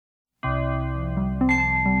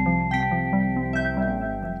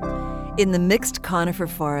In the mixed conifer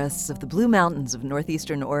forests of the Blue Mountains of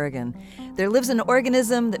northeastern Oregon, there lives an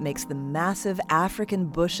organism that makes the massive African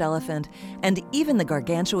bush elephant and even the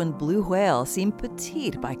gargantuan blue whale seem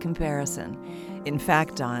petite by comparison. In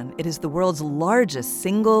fact, Don, it is the world's largest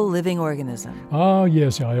single living organism. Ah,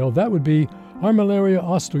 yes, Yael, that would be Armillaria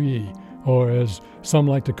ostei, or as some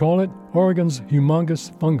like to call it, Oregon's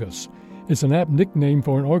Humongous Fungus. It's an apt nickname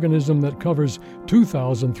for an organism that covers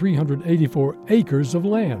 2,384 acres of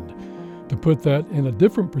land. To put that in a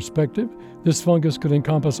different perspective, this fungus could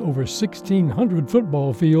encompass over 1,600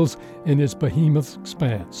 football fields in its behemoth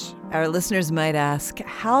expanse. Our listeners might ask,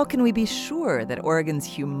 how can we be sure that Oregon's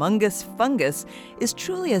humongous fungus is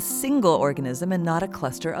truly a single organism and not a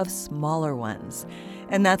cluster of smaller ones?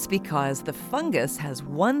 And that's because the fungus has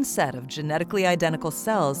one set of genetically identical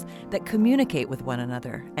cells that communicate with one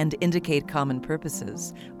another and indicate common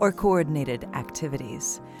purposes or coordinated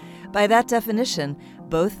activities. By that definition,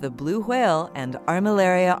 both the blue whale and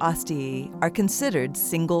Armillaria ostei are considered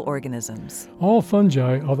single organisms. All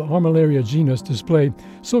fungi of the Armillaria genus display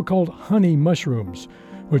so-called honey mushrooms,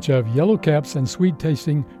 which have yellow caps and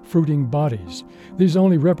sweet-tasting, fruiting bodies. These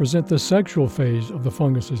only represent the sexual phase of the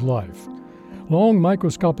fungus's life. Long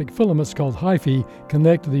microscopic filaments called hyphae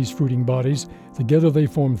connect these fruiting bodies. Together they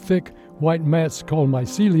form thick, white mats called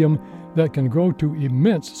mycelium that can grow to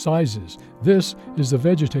immense sizes. This is the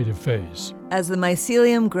vegetative phase. As the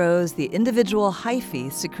mycelium grows, the individual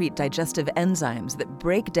hyphae secrete digestive enzymes that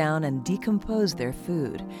break down and decompose their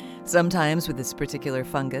food. Sometimes with this particular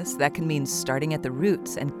fungus, that can mean starting at the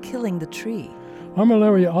roots and killing the tree.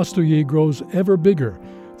 Armillaria ostei grows ever bigger.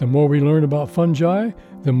 The more we learn about fungi,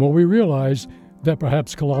 the more we realize that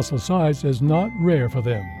perhaps colossal size is not rare for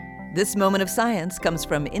them. This moment of science comes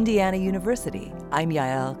from Indiana University. I'm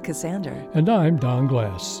Yael Cassander. And I'm Don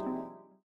Glass.